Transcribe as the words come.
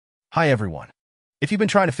Hi everyone. If you've been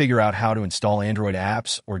trying to figure out how to install Android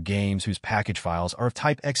apps or games whose package files are of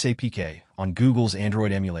type XAPK on Google's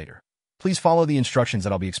Android emulator, please follow the instructions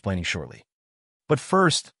that I'll be explaining shortly. But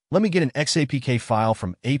first, let me get an XAPK file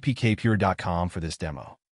from apkpure.com for this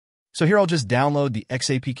demo. So here I'll just download the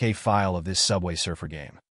XAPK file of this Subway Surfer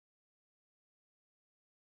game.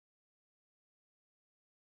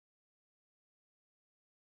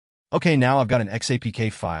 Okay, now I've got an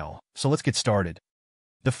XAPK file, so let's get started.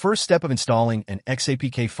 The first step of installing an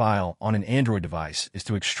XAPK file on an Android device is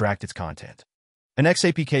to extract its content. An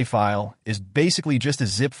XAPK file is basically just a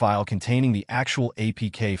zip file containing the actual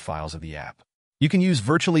APK files of the app. You can use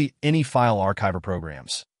virtually any file archiver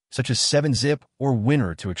programs, such as 7-zip or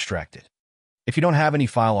Winner, to extract it. If you don't have any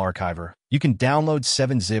file archiver, you can download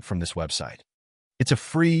 7-zip from this website. It's a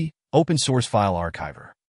free, open-source file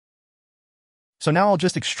archiver. So now I'll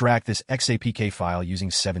just extract this XAPK file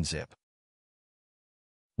using 7-zip.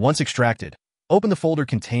 Once extracted, open the folder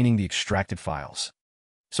containing the extracted files.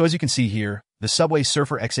 So as you can see here, the Subway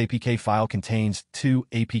Surfer XAPK file contains 2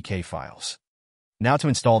 APK files. Now to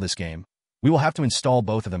install this game, we will have to install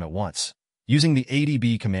both of them at once, using the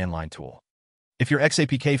ADB command line tool. If your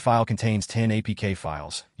XAPK file contains 10 APK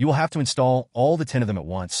files, you will have to install all the 10 of them at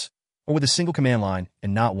once, or with a single command line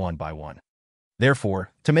and not one by one.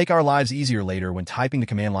 Therefore, to make our lives easier later when typing the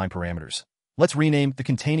command line parameters, let's rename the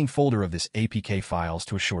containing folder of this APK files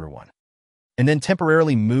to a shorter one. And then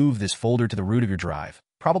temporarily move this folder to the root of your drive,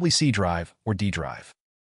 probably C drive or D drive.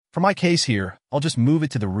 For my case here, I'll just move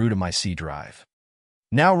it to the root of my C drive.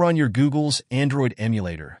 Now run your Google's Android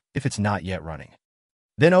emulator if it's not yet running.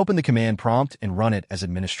 Then open the command prompt and run it as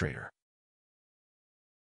administrator.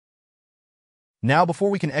 Now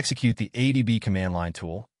before we can execute the ADB command line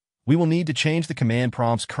tool, we will need to change the command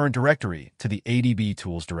prompt's current directory to the ADB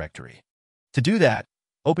tools directory. To do that,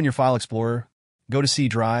 open your File Explorer, go to C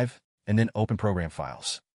drive, and then open Program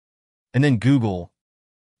Files. And then Google,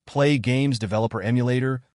 Play Games Developer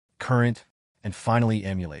Emulator, Current, and finally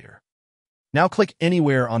Emulator. Now click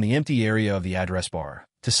anywhere on the empty area of the address bar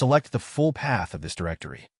to select the full path of this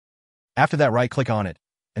directory. After that, right-click on it,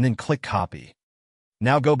 and then click Copy.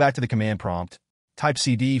 Now go back to the command prompt, type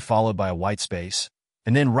CD followed by a white space,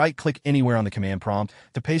 and then right-click anywhere on the command prompt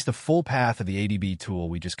to paste the full path of the ADB tool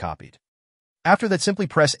we just copied. After that, simply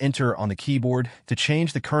press Enter on the keyboard to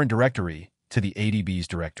change the current directory to the ADB's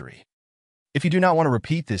directory. If you do not want to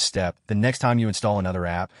repeat this step, the next time you install another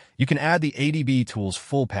app, you can add the ADB tool's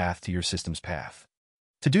full path to your system's path.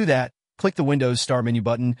 To do that, click the Windows Start menu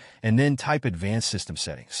button and then type Advanced System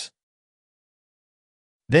Settings.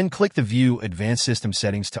 Then click the View Advanced System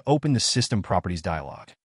Settings to open the System Properties dialog.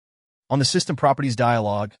 On the System Properties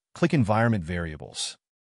dialog, click Environment Variables.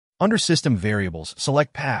 Under System Variables,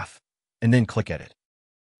 select Path, and then click Edit.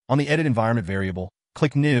 On the Edit Environment variable,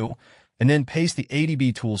 click New, and then paste the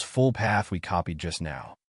ADB tool's full path we copied just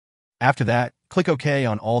now. After that, click OK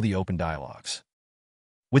on all the open dialogs.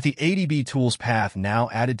 With the ADB tool's path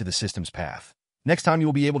now added to the system's path, next time you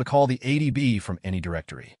will be able to call the ADB from any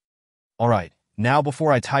directory. Alright, now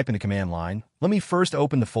before I type in the command line, let me first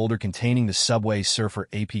open the folder containing the Subway Surfer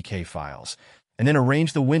APK files, and then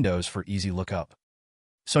arrange the windows for easy lookup.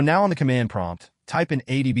 So now on the command prompt, type in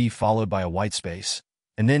ADB followed by a white space,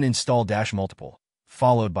 and then install -multiple,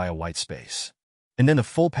 followed by a white space. And then the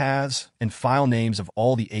full paths and file names of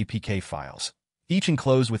all the APK files, each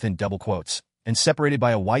enclosed within double quotes, and separated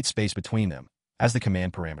by a white space between them, as the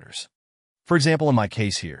command parameters. For example, in my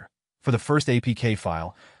case here, for the first APK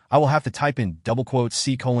file, I will have to type in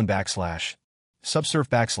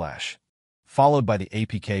 $://subsurf/, followed by the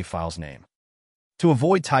APK file's name. To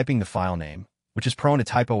avoid typing the file name, which is prone to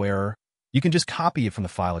typo error, you can just copy it from the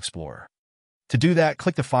File Explorer. To do that,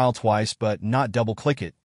 click the file twice but not double-click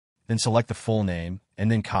it, then select the full name, and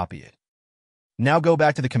then copy it. Now go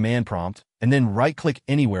back to the command prompt, and then right-click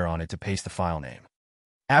anywhere on it to paste the file name.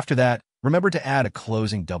 After that, remember to add a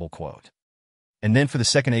closing double quote. And then for the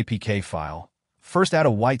second APK file, first add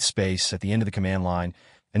a white space at the end of the command line,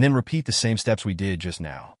 and then repeat the same steps we did just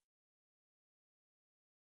now.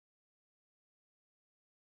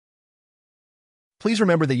 Please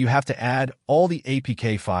remember that you have to add all the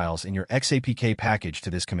APK files in your XAPK package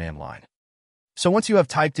to this command line. So once you have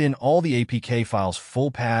typed in all the APK files'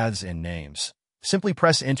 full paths and names, simply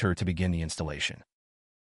press Enter to begin the installation.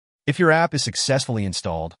 If your app is successfully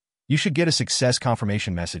installed, you should get a success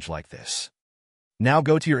confirmation message like this. Now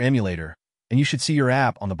go to your emulator, and you should see your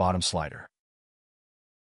app on the bottom slider.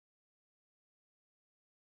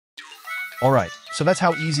 Alright, so that's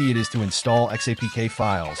how easy it is to install XAPK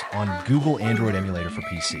files on Google Android Emulator for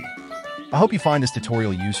PC. I hope you find this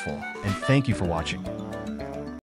tutorial useful, and thank you for watching.